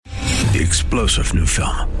The explosive new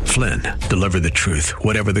film, Flynn, deliver the truth,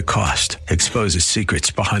 whatever the cost, exposes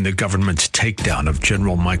secrets behind the government's takedown of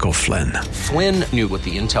General Michael Flynn. Flynn knew what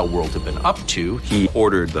the intel world had been up to. He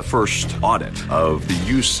ordered the first audit of the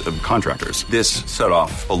use of contractors. This set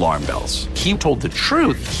off alarm bells. He told the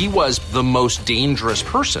truth. He was the most dangerous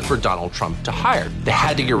person for Donald Trump to hire. They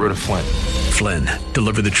had to get rid of Flynn. Flynn,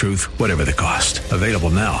 deliver the truth, whatever the cost. Available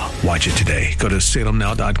now. Watch it today. Go to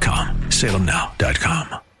salemnow.com.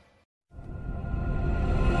 salemnow.com.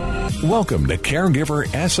 Welcome to Caregiver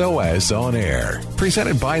SOS On Air,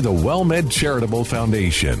 presented by the WellMed Charitable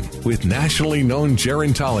Foundation, with nationally known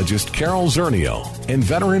gerontologist Carol Zernial and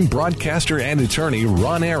veteran broadcaster and attorney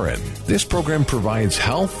Ron Aaron. This program provides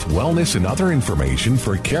health, wellness, and other information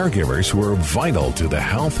for caregivers who are vital to the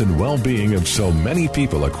health and well-being of so many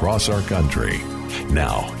people across our country.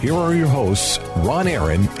 Now, here are your hosts, Ron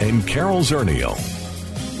Aaron and Carol Zernial.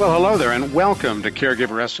 Well, hello there, and welcome to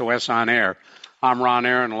Caregiver SOS On Air. I'm Ron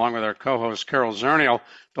Aaron, along with our co-host, Carol Zernial.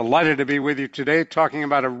 Delighted to be with you today, talking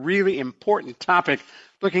about a really important topic,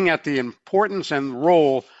 looking at the importance and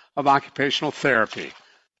role of occupational therapy.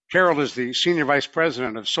 Carol is the Senior Vice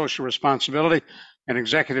President of Social Responsibility and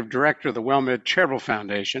Executive Director of the WellMed Charitable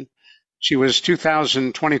Foundation. She was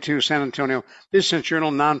 2022 San Antonio Business Journal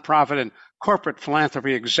Nonprofit and Corporate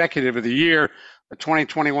Philanthropy Executive of the Year, the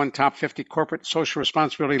 2021 Top 50 Corporate Social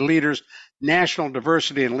Responsibility Leaders National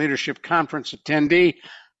Diversity and Leadership Conference attendee,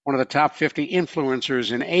 one of the top 50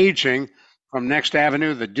 influencers in aging from Next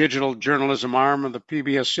Avenue, the digital journalism arm of the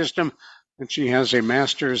PBS system, and she has a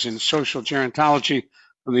master's in social gerontology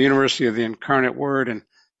from the University of the Incarnate Word. And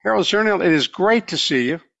Carol Zernial, it is great to see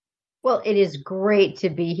you. Well, it is great to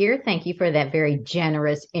be here. Thank you for that very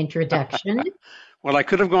generous introduction. Well, I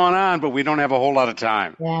could have gone on, but we don't have a whole lot of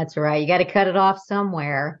time. That's right. You got to cut it off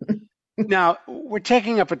somewhere. Now, we're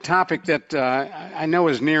taking up a topic that I know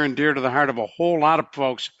is near and dear to the heart of a whole lot of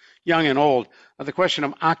folks, young and old, the question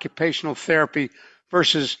of occupational therapy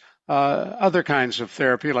versus other kinds of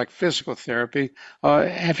therapy, like physical therapy.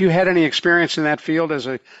 Have you had any experience in that field as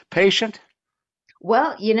a patient?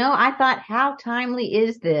 Well, I thought, how timely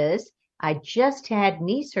is this? I just had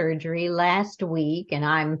knee surgery last week, and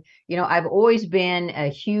I've always been a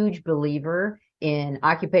huge believer in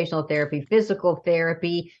occupational therapy, physical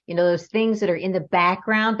therapy, those things that are in the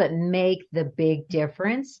background but make the big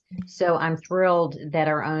difference. So I'm thrilled that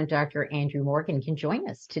our own Dr. Andrew Morgan can join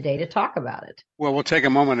us today to talk about it. Well, we'll take a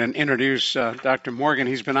moment and introduce Dr. Morgan.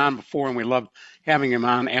 He's been on before, and we love having him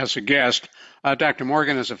on as a guest. Dr.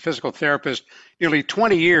 Morgan is a physical therapist, nearly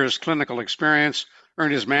 20 years clinical experience,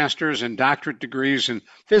 earned his master's and doctorate degrees in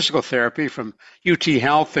physical therapy from UT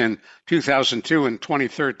Health in 2002 and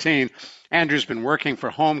 2013. Andrew's been working for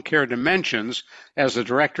Home Care Dimensions as the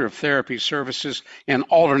Director of Therapy Services and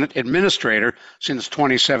alternate administrator since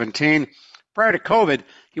 2017. Prior to COVID,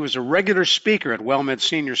 he was a regular speaker at WellMed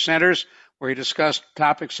Senior Centers, where he discussed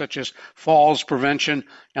topics such as falls prevention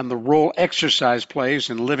and the role exercise plays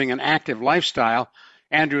in living an active lifestyle.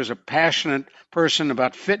 Andrew is a passionate person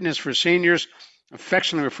about fitness for seniors,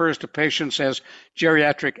 affectionately refers to patients as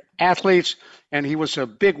geriatric athletes, and he was a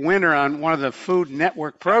big winner on one of the Food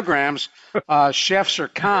Network programs, Chefs or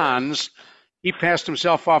Cons. He passed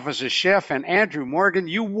himself off as a chef, and Andrew Morgan,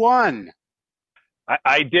 you won.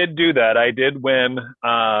 I did do that. I did win.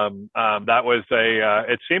 That was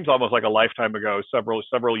it seems almost like a lifetime ago,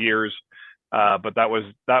 several years, but that was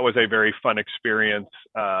a very fun experience.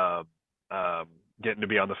 Getting to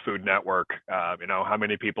be on the Food Network. How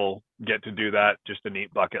many people get to do that? Just a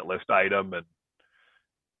neat bucket list item.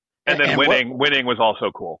 And then winning was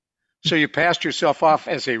also cool. So you passed yourself off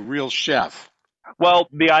as a real chef. Well,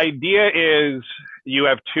 the idea is you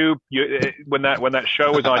have when that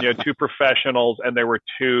show was on, you had two professionals and there were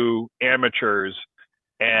two amateurs,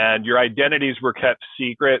 and your identities were kept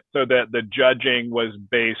secret so that the judging was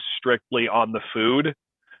based strictly on the food.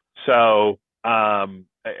 So,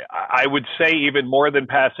 I would say even more than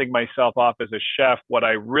passing myself off as a chef, what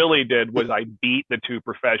I really did was I beat the two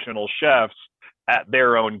professional chefs at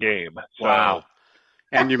their own game. So, wow.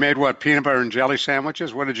 And you made what, peanut butter and jelly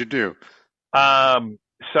sandwiches? What did you do?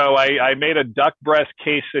 So I made a duck breast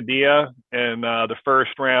quesadilla in the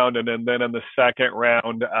first round, and then in the second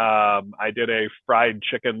round, I did a fried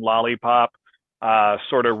chicken lollipop,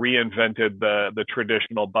 sort of reinvented the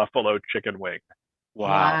traditional buffalo chicken wing.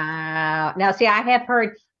 Wow. Now, see, I have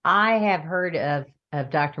heard of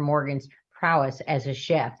Dr. Morgan's prowess as a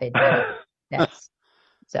chef. So,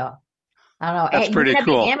 I don't know. That's pretty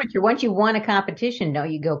cool. Amateur. Once you won a competition, don't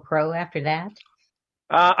you go pro after that?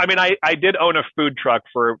 I did own a food truck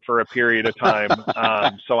for a period of time.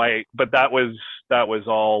 But that was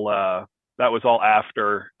all was all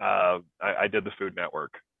after I did the Food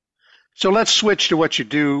Network. So let's switch to what you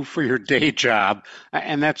do for your day job,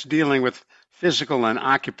 and that's dealing with physical and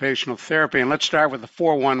occupational therapy. And let's start with the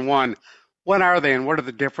 411. What are they, and what are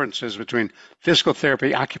the differences between physical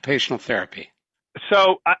therapy, occupational therapy?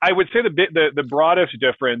 So I would say the broadest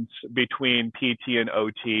difference between PT and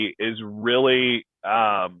OT is really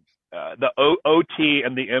the OT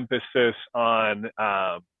and the emphasis on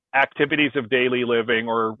activities of daily living,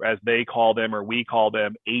 or as they call them, or we call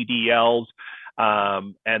them, ADLs,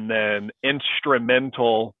 and then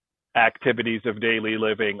instrumental activities of daily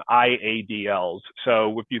living, IADLs.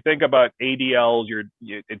 So if you think about ADLs,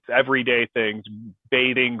 it's everyday things: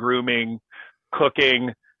 bathing, grooming,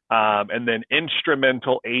 cooking, and then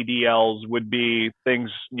instrumental ADLs would be things,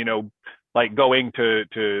 like going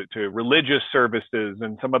to religious services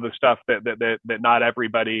and some of the stuff that not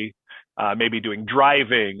everybody may be doing,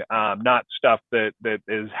 driving, not stuff that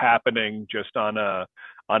is happening just on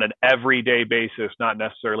an everyday basis. Not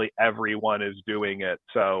necessarily everyone is doing it.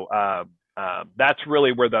 So that's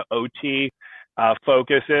really where the OT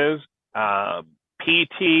focus is.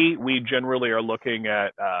 PT, we generally are looking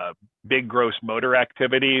at big gross motor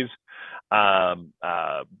activities,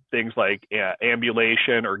 things like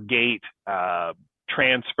ambulation or gait,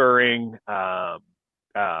 transferring,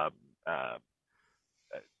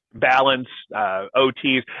 balance,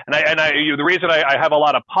 OTs. And the reason I have a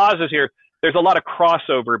lot of pauses here, there's a lot of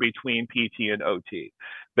crossover between PT and OT.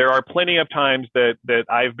 There are plenty of times that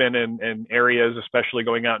I've been in areas, especially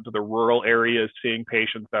going out into the rural areas, seeing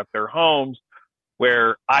patients at their homes,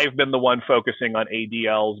 where I've been the one focusing on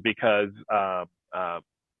ADLs because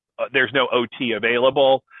there's no OT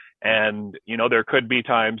available. And, there could be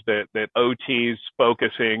times that OT's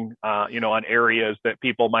focusing, on areas that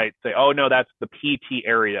people might say, oh, no, that's the PT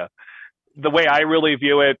area. The way I really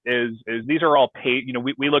view it is these are all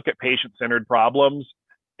we look at patient-centered problems,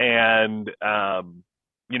 and,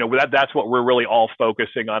 that's what we're really all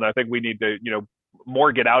focusing on. I think we need to,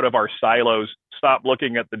 more get out of our silos, stop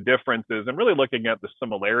looking at the differences, and really looking at the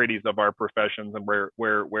similarities of our professions and where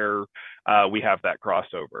we have that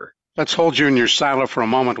crossover. Let's hold you in your silo for a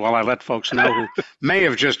moment while I let folks know who may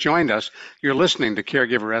have just joined us. You're listening to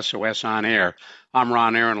Caregiver SOS On Air. I'm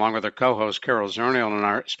Ron Aaron, along with our co-host, Carol Zernial, and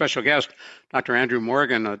our special guest, Dr. Andrew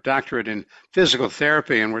Morgan, a doctorate in physical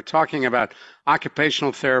therapy. And we're talking about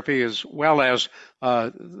occupational therapy as well as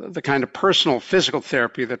the kind of personal physical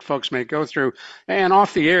therapy that folks may go through. And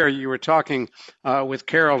off the air, you were talking with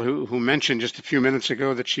Carol, who mentioned just a few minutes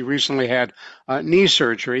ago that she recently had knee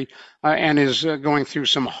surgery and is going through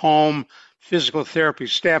some home physical therapy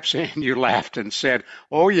steps. And you laughed and said,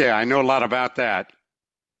 oh, yeah, I know a lot about that.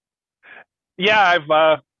 Yeah,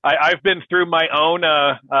 I've been through my own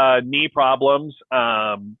knee problems.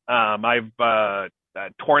 I've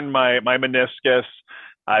torn my meniscus.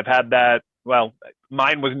 I've had that. Well,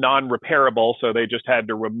 mine was non-repairable, so they just had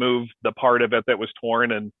to remove the part of it that was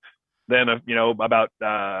torn. And then, about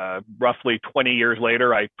roughly 20 years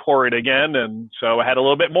later, I tore it again, and so I had a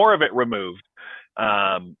little bit more of it removed.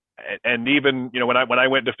 And even when I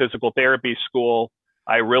went to physical therapy school,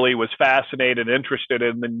 I really was fascinated, interested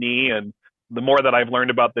in the knee, and the more that I've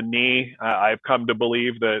learned about the knee, I've come to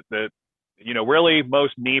believe that really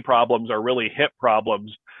most knee problems are really hip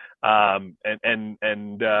problems, and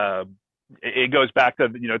it goes back to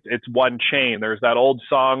it's one chain. There's that old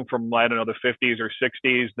song from, I don't know, the 50s or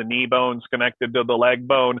 60s, the knee bone's connected to the leg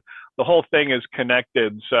bone. The whole thing is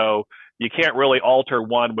connected, so you can't really alter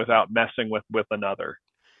one without messing with another.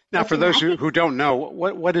 Now, for those who don't know,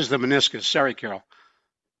 what is the meniscus? Sorry, Carol.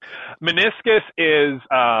 Meniscus is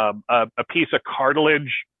a piece of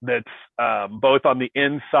cartilage that's both on the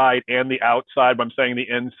inside and the outside. When I'm saying the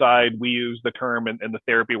inside, we use the term in the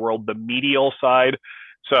therapy world, the medial side.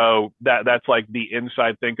 So that's like the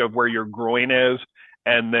inside. Think of where your groin is.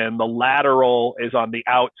 And then the lateral is on the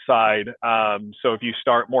outside. So if you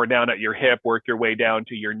start more down at your hip, work your way down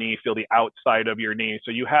to your knee, feel the outside of your knee. So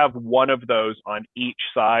you have one of those on each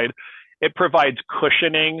side. It provides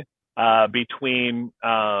cushioning between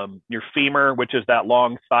your femur, which is that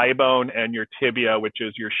long thigh bone, and your tibia, which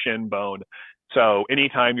is your shin bone. So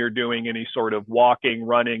anytime you're doing any sort of walking,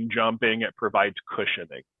 running, jumping, it provides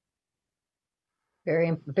cushioning.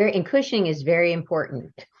 And cushioning is very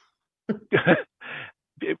important.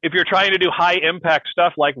 If you're trying to do high impact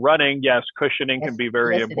stuff like running, yes, cushioning can be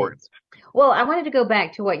very important. Well, I wanted to go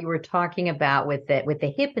back to what you were talking about with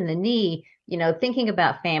the hip and the knee, thinking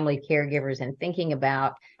about family caregivers and thinking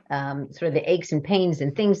about sort of the aches and pains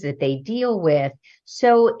and things that they deal with.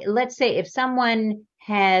 So let's say if someone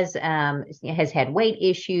has had weight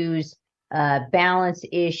issues, balance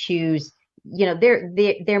issues,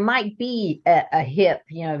 there might be a hip,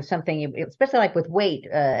 something, especially like with weight,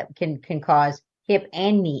 can cause hip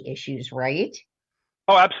and knee issues, right?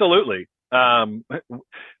 Oh, absolutely.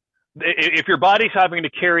 If your body's having to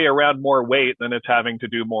carry around more weight, then it's having to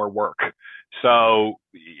do more work. So,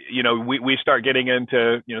 we start getting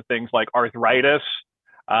into, things like arthritis,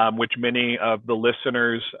 which many of the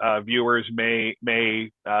listeners, viewers may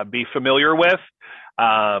be familiar with.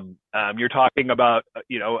 You're talking about,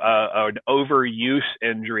 an overuse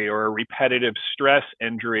injury or a repetitive stress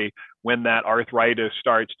injury when that arthritis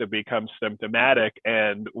starts to become symptomatic,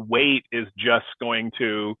 and weight is just going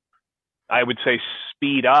to, I would say,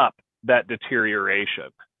 speed up that deterioration.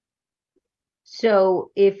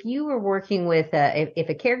 So if you were working with if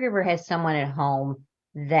a caregiver has someone at home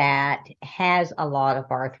that has a lot of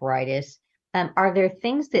arthritis, are there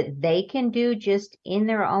things that they can do just in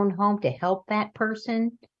their own home to help that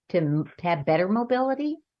person to have better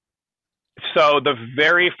mobility? So the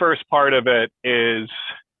very first part of it is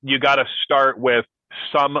you got to start with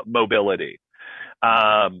some mobility.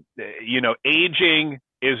 Aging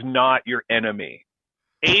is not your enemy.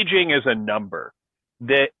 Aging is a number.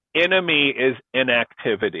 The enemy is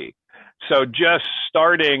inactivity. So just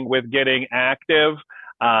starting with getting active,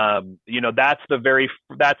 that's the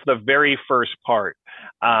very first part.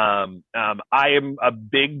 I am a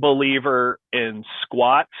big believer in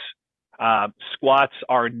squats. Squats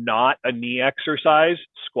are not a knee exercise.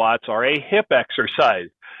 Squats are a hip exercise.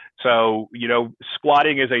 So,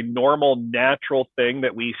 squatting is a normal, natural thing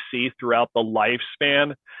that we see throughout the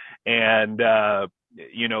lifespan. And,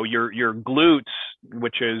 your glutes,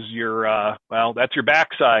 which is that's your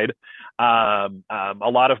backside. A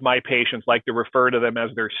lot of my patients like to refer to them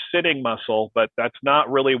as their sitting muscle, but that's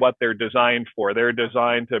not really what they're designed for. They're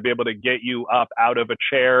designed to be able to get you up out of a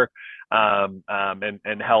chair,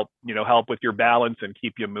 and help with your balance and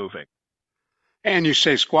keep you moving. And you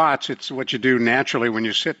say squats, it's what you do naturally when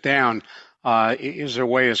you sit down. Is there a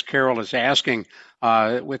way, as Carol is asking,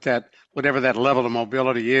 with that, whatever that level of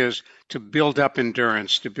mobility is, to build up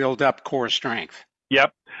endurance, to build up core strength?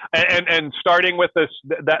 Yep. And starting with this,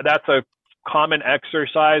 that's a common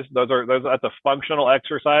exercise. That's a functional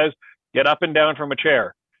exercise. Get up and down from a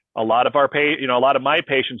chair. A lot of my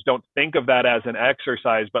patients don't think of that as an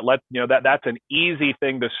exercise, but that's an easy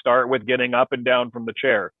thing to start with, getting up and down from the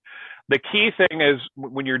chair. The key thing is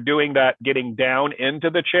when you're doing that, getting down into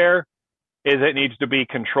the chair, is it needs to be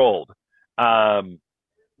controlled.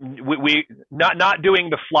 We not doing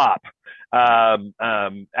the flop,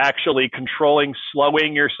 actually controlling,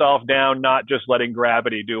 slowing yourself down, not just letting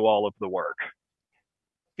gravity do all of the work.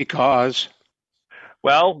 Because?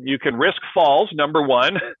 Well, you can risk falls, number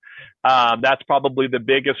one. That's probably the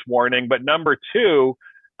biggest warning. But number two,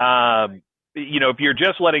 if you're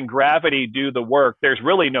just letting gravity do the work, there's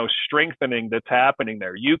really no strengthening that's happening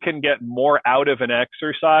there. You can get more out of an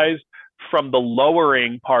exercise from the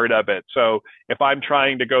lowering part of it. So if I'm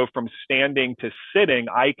trying to go from standing to sitting,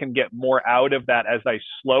 I can get more out of that as I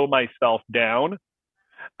slow myself down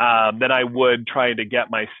than I would trying to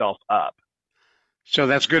get myself up. So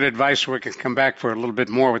that's good advice. We can come back for a little bit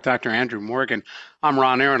more with Dr. Andrew Morgan. I'm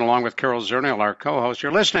Ron Aaron, along with Carol Zernial, our co-host.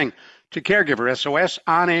 You're listening to Caregiver SOS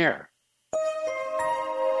on air.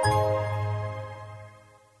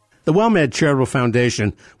 The WellMed Charitable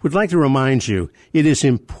Foundation would like to remind you it is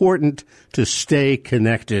important to stay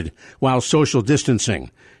connected while social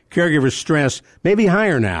distancing. Caregiver stress may be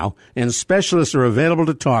higher now, and specialists are available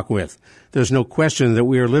to talk with. There's no question that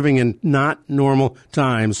we are living in not normal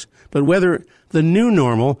times, but whether the new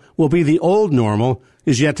normal will be the old normal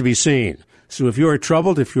is yet to be seen. So if you are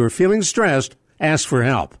troubled, if you are feeling stressed, ask for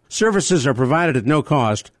help. Services are provided at no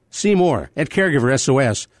cost. See more at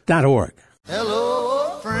caregiversos.org.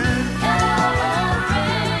 Hello, friend. Hello,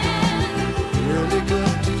 friend. Really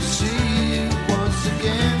good to see you once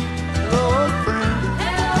again. Hello, friend.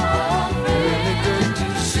 Hello, friend. Really good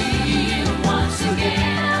to see you once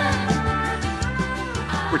again.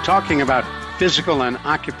 We're talking about physical and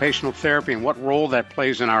occupational therapy and what role that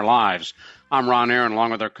plays in our lives. I'm Ron Aaron,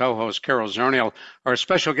 along with our co-host, Carol Zernial. Our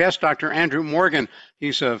special guest, Dr. Andrew Morgan.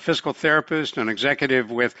 He's a physical therapist and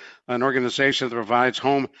executive with an organization that provides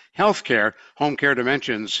home health care, Home Care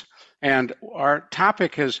Dimensions. And our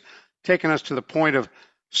topic has taken us to the point of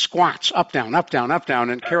squats, up, down, up, down, up, down.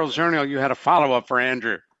 And Carol Zernial, you had a follow-up for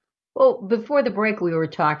Andrew. Well, before the break, we were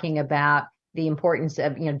talking about the importance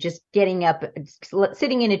of, just getting up,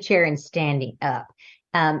 sitting in a chair and standing up.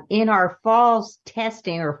 In our falls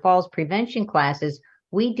testing or falls prevention classes,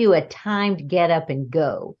 we do a timed get up and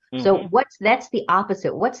go. Mm-hmm. So that's the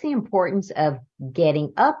opposite. What's the importance of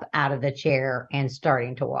getting up out of the chair and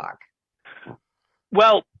starting to walk?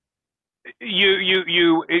 Well,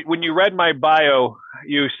 When you read my bio,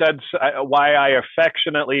 you said why I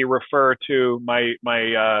affectionately refer to my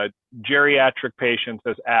geriatric patients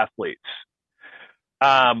as athletes.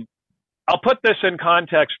 I'll put this in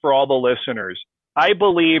context for all the listeners. I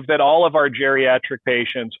believe that all of our geriatric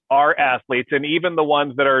patients are athletes, and even the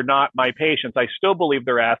ones that are not my patients, I still believe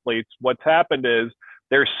they're athletes. What's happened is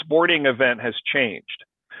their sporting event has changed,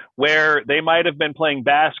 where they might have been playing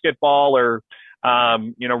basketball or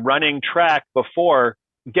running track before.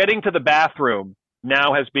 Getting to the bathroom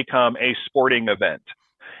now has become a sporting event.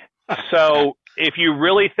 So if you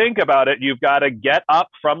really think about it, you've got to get up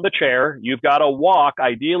from the chair, you've got to walk,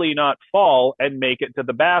 ideally not fall, and make it to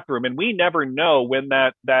the bathroom. And we never know when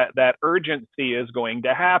that urgency is going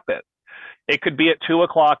to happen. It could be at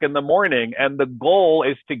 2:00 in the morning, and the goal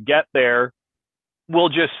is to get there, we'll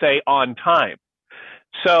just say, on time.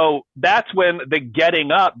 So that's when the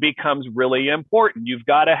getting up becomes really important. You've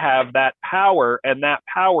got to have that power, and that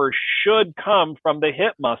power should come from the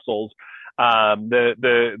hip muscles. The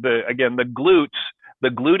glutes, the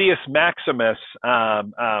gluteus maximus,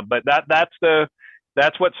 but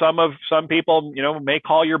that's what some people, may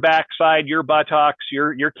call your backside, your buttocks,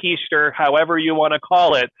 your keister, however you want to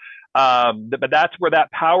call it. But that's where that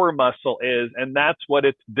power muscle is, and that's what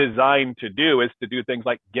it's designed to do, is to do things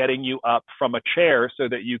like getting you up from a chair so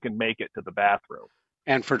that you can make it to the bathroom.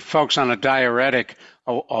 And for folks on a diuretic,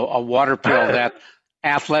 a water pill, that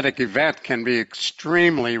athletic event can be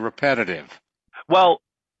extremely repetitive. Well,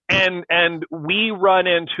 and we run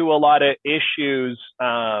into a lot of issues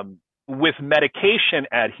with medication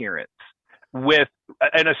adherence,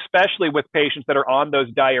 and especially with patients that are on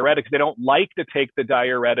those diuretics. They don't like to take the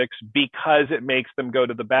diuretics because it makes them go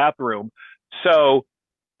to the bathroom. So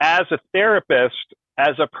as a therapist,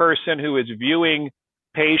 as a person who is viewing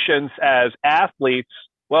patients as athletes,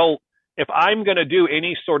 well, if I'm going to do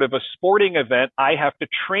any sort of a sporting event, I have to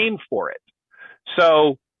train for it.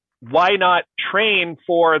 So why not train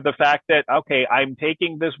for the fact that, okay, I'm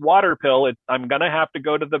taking this water pill, I'm going to have to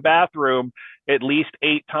go to the bathroom at least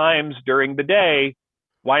 8 times during the day.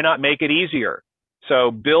 Why not make it easier?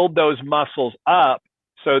 So build those muscles up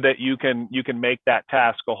so that you can make that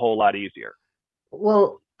task a whole lot easier.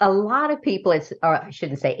 Well, a lot of people, it's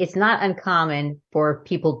not uncommon for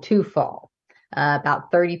people to fall.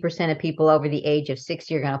 About 30% of people over the age of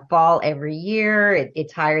 60 are going to fall every year.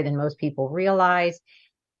 It's higher than most people realize.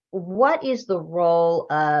 What is the role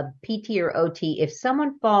of PT or OT if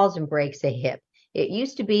someone falls and breaks a hip? It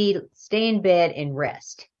used to be stay in bed and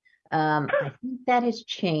rest. I think that has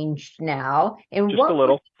changed now. And Just what a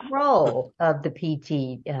little. is the role of the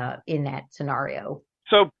PT in that scenario?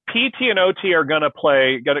 So PT and OT are going to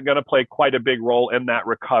play quite a big role in that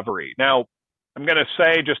recovery. Now, I'm going to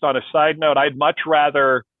say, just on a side note, I'd much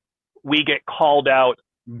rather we get called out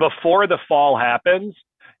before the fall happens,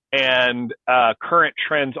 and current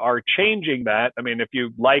trends are changing that. I mean, if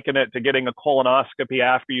you liken it to getting a colonoscopy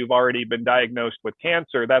after you've already been diagnosed with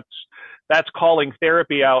cancer, that's calling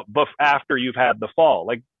therapy out after you've had the fall.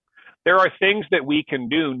 Like, there are things that we can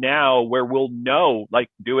do now where we'll know, like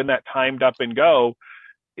doing that timed up and go.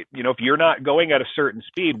 If you're not going at a certain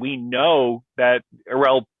speed, we know that,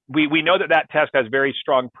 we know that test has very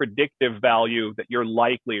strong predictive value that you're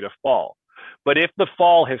likely to fall. But if the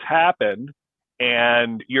fall has happened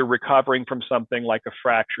and you're recovering from something like a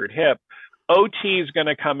fractured hip, OT is going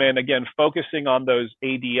to come in, again, focusing on those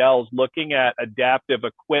ADLs, looking at adaptive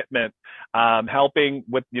equipment, helping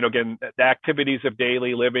with, again, the activities of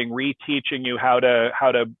daily living, reteaching you how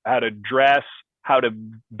to dress, how to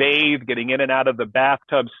bathe, getting in and out of the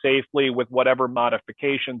bathtub safely with whatever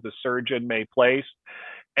modifications the surgeon may place.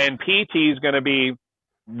 And PT is going to be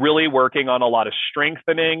really working on a lot of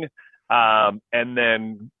strengthening. And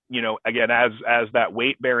then, again, as that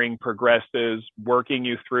weight bearing progresses, working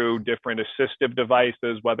you through different assistive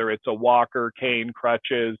devices, whether it's a walker, cane,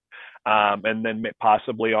 crutches, and then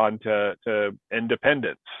possibly on to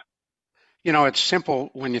independence. It's simple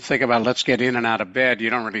when you think about let's get in and out of bed. You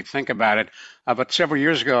don't really think about it. But several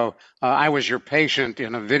years ago, I was your patient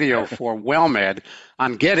in a video for WellMed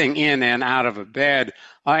on getting in and out of a bed.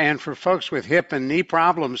 And for folks with hip and knee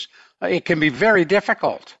problems, it can be very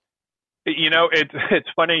difficult. It's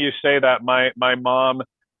funny you say that. My mom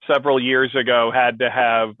several years ago had to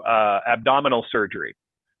have abdominal surgery.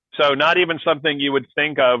 So not even something you would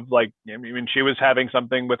think of, like, she was having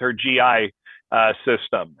something with her GI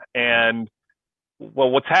system. And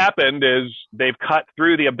what's happened is they've cut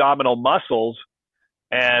through the abdominal muscles.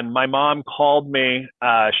 And my mom called me.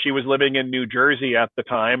 She was living in New Jersey at the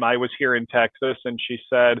time. I was here in Texas. And she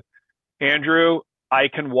said, Andrew, I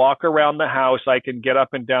can walk around the house. I can get up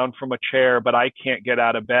and down from a chair, but I can't get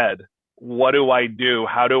out of bed. what do I do?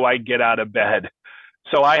 How do I get out of bed?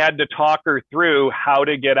 So I had to talk her through how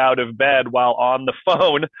to get out of bed while on the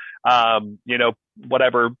phone,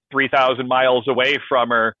 whatever, 3,000 miles away from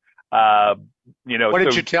her. What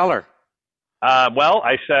did you tell her? Well,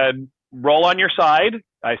 I said, roll on your side.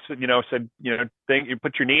 I said, you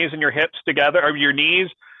put your knees and your hips together, or your knees,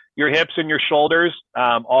 your hips and your shoulders,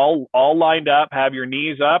 all lined up, have your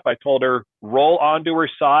knees up. I told her, roll onto her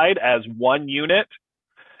side as one unit.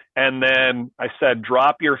 And then I said,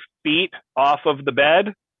 drop your feet off of the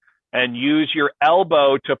bed and use your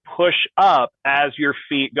elbow to push up as your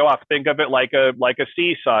feet go off. Think of it like a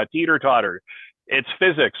seesaw, teeter-totter. It's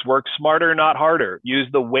physics. Work smarter, not harder. Use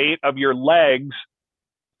the weight of your legs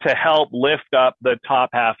to help lift up the top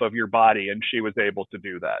half of your body. And she was able to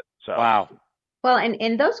do that. So wow. Well,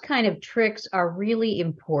 and those kind of tricks are really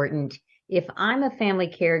important. If I'm a family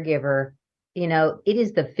caregiver, it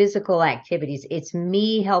is the physical activities. It's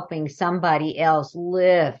me helping somebody else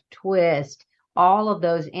lift, twist, all of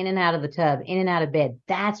those in and out of the tub, in and out of bed.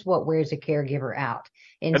 That's what wears a caregiver out.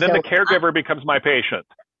 And then the caregiver becomes my patient.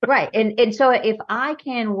 Right. And so if I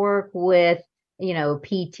can work with,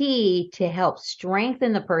 PT to help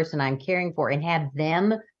strengthen the person I'm caring for and have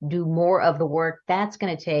them do more of the work, that's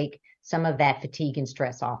going to take some of that fatigue and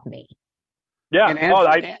stress off me. Yeah. And Andrew,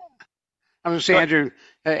 I was going to say, Andrew,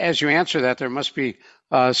 as you answer that, there must be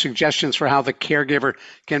suggestions for how the caregiver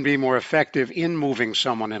can be more effective in moving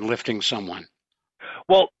someone and lifting someone.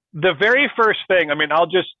 Well, the very first thing, I'll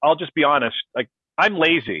just be honest, like, I'm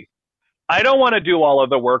lazy. I don't want to do all of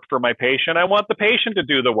the work for my patient. I want the patient to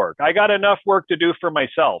do the work. I got enough work to do for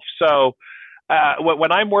myself. So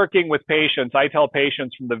when I'm working with patients, I tell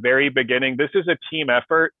patients from the very beginning, this is a team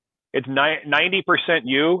effort. It's 90%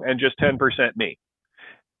 you and just 10% me.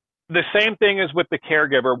 The same thing is with the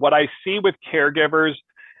caregiver. What I see with caregivers,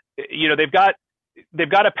 they've got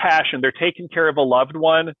a passion. They're taking care of a loved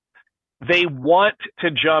one. They want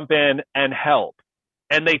to jump in and help,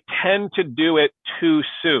 and they tend to do it too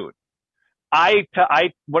soon.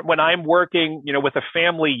 When I'm working, with a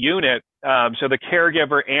family unit, so the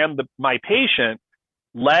caregiver and my patient,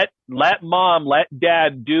 let mom, let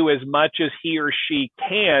dad do as much as he or she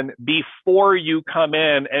can before you come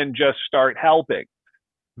in and just start helping.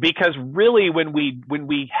 Because really, when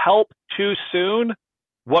we help too soon,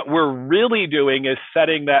 what we're really doing is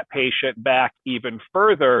setting that patient back even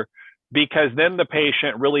further, because then the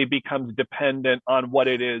patient really becomes dependent on what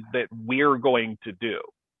it is that we're going to do.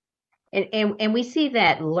 And we see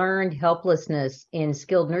that learned helplessness in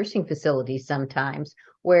skilled nursing facilities sometimes,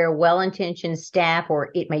 where well-intentioned staff, or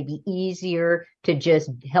it may be easier to just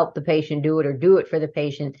help the patient do it or do it for the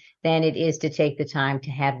patient than it is to take the time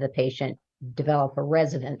to have the patient develop a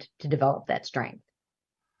resident to develop that strength.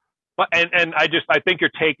 And I think you're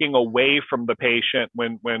taking away from the patient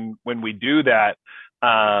when we do that.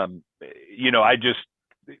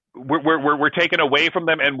 We're taking away from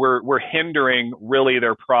them, and we're hindering really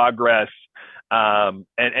their progress. And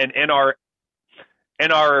in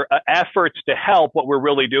our efforts to help, what we're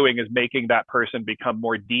really doing is making that person become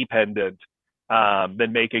more dependent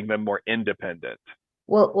than making them more independent.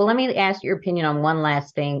 Well, let me ask your opinion on one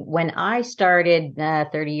last thing. When I started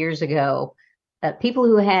 30 years ago, people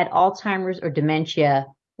who had Alzheimer's or dementia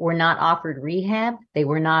were not offered rehab. They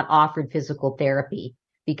were not offered physical therapy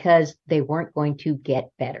because they weren't going to get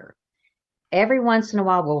better. Every once in a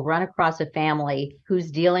while, we'll run across a family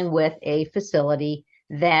who's dealing with a facility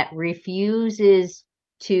that refuses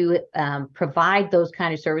to provide those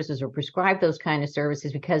kind of services or prescribe those kind of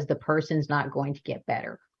services because the person's not going to get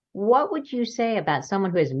better. What would you say about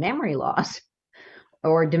someone who has memory loss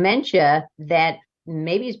or dementia that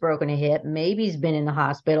maybe has broken a hip, maybe has been in the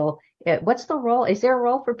hospital? What's the role? Is there a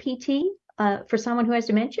role for PT for someone who has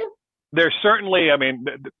dementia? There's certainly,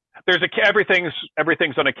 everything's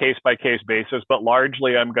on a case-by-case basis, but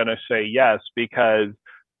largely I'm going to say yes, because,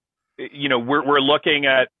 we're looking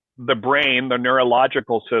at the brain, the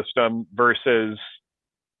neurological system versus,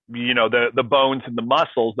 the bones and the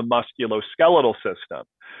muscles, the musculoskeletal system.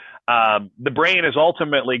 The brain is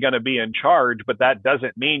ultimately going to be in charge, but that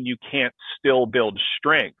doesn't mean you can't still build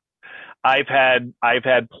strength. I've had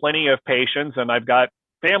plenty of patients, and I've got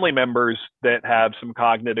family members that have some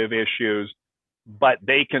cognitive issues, but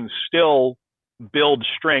they can still build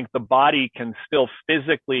strength. The body can still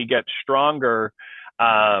physically get stronger.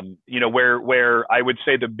 Where I would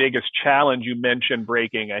say the biggest challenge, you mentioned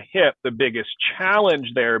breaking a hip, the biggest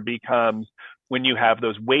challenge there becomes when you have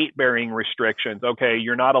those weight bearing restrictions. Okay,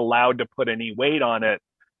 you're not allowed to put any weight on it.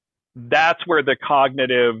 That's where the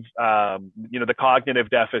cognitive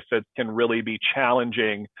deficits can really be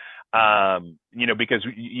challenging. because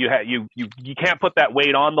you can't put that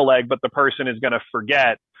weight on the leg, but the person is going to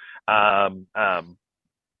forget. But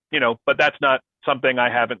that's not something I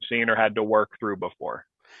haven't seen or had to work through before.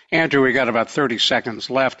 Andrew, we got about 30 seconds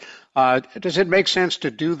left. Does it make sense to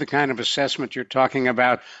do the kind of assessment you're talking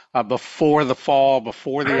about before the fall,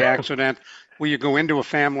 before the accident? Will you go into a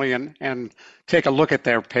family and take a look at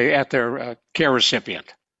their care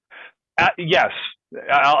recipient? Yes.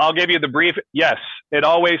 I'll give you the brief. Yes, it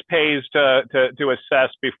always pays to assess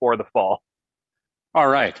before the fall. All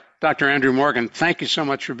right. Dr. Andrew Morgan, thank you so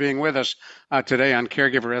much for being with us today on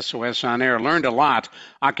Caregiver SOS On Air. Learned a lot,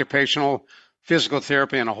 occupational, physical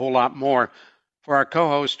therapy, and a whole lot more. For our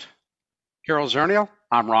co-host, Carol Zernial,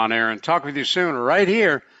 I'm Ron Aaron. Talk with you soon right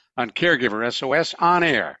here on Caregiver SOS On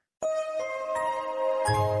Air.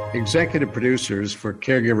 Executive producers for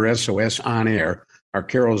Caregiver SOS On Air are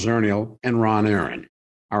Carol Zernial and Ron Aaron.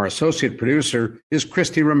 Our associate producer is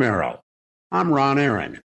Christy Romero. I'm Ron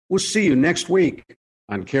Aaron. We'll see you next week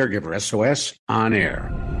on Caregiver SOS On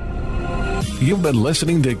Air. You've been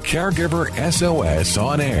listening to Caregiver SOS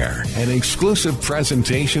On Air, an exclusive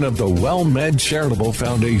presentation of the WellMed Charitable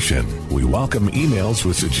Foundation. We welcome emails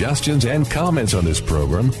with suggestions and comments on this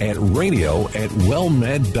program at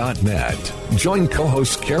radio@wellmed.net. Join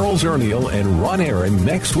co-hosts Carol Zernial and Ron Aaron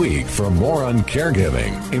next week for more on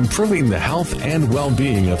caregiving, improving the health and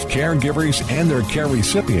well-being of caregivers and their care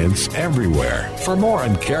recipients everywhere. For more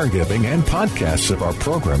on caregiving and podcasts of our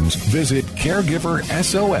programs, visit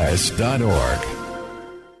caregiversos.org.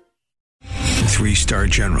 3-star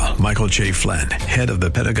General Michael J. Flynn, head of the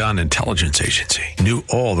Pentagon Intelligence Agency, knew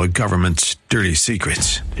all the government's dirty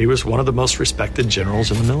secrets. He was one of the most respected generals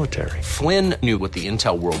in the military. Flynn knew what the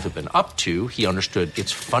intel world had been up to. He understood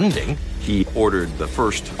its funding. He ordered the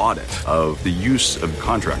first audit of the use of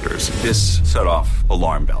contractors. This set off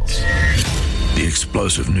alarm bells. The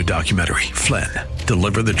explosive new documentary, Flynn,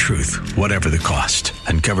 Deliver the Truth, Whatever the Cost,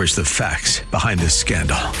 uncovers the facts behind this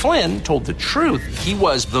scandal. Flynn told the truth. He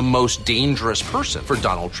was the most dangerous person for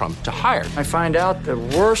Donald Trump to hire. I find out the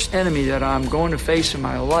worst enemy that I'm going to face in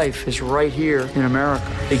my life is right here in America.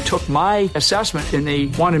 They took my assessment and they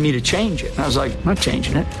wanted me to change it. And I was like, I'm not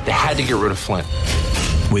changing it. They had to get rid of Flynn.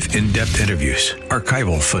 With in-depth interviews,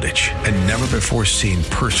 archival footage, and never-before-seen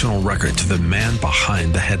personal records of the man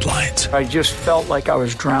behind the headlines. I just felt like I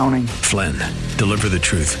was drowning. Flynn, Deliver the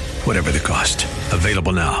Truth, Whatever the Cost.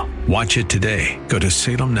 Available now. Watch it today. Go to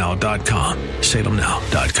salemnow.com.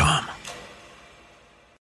 salemnow.com.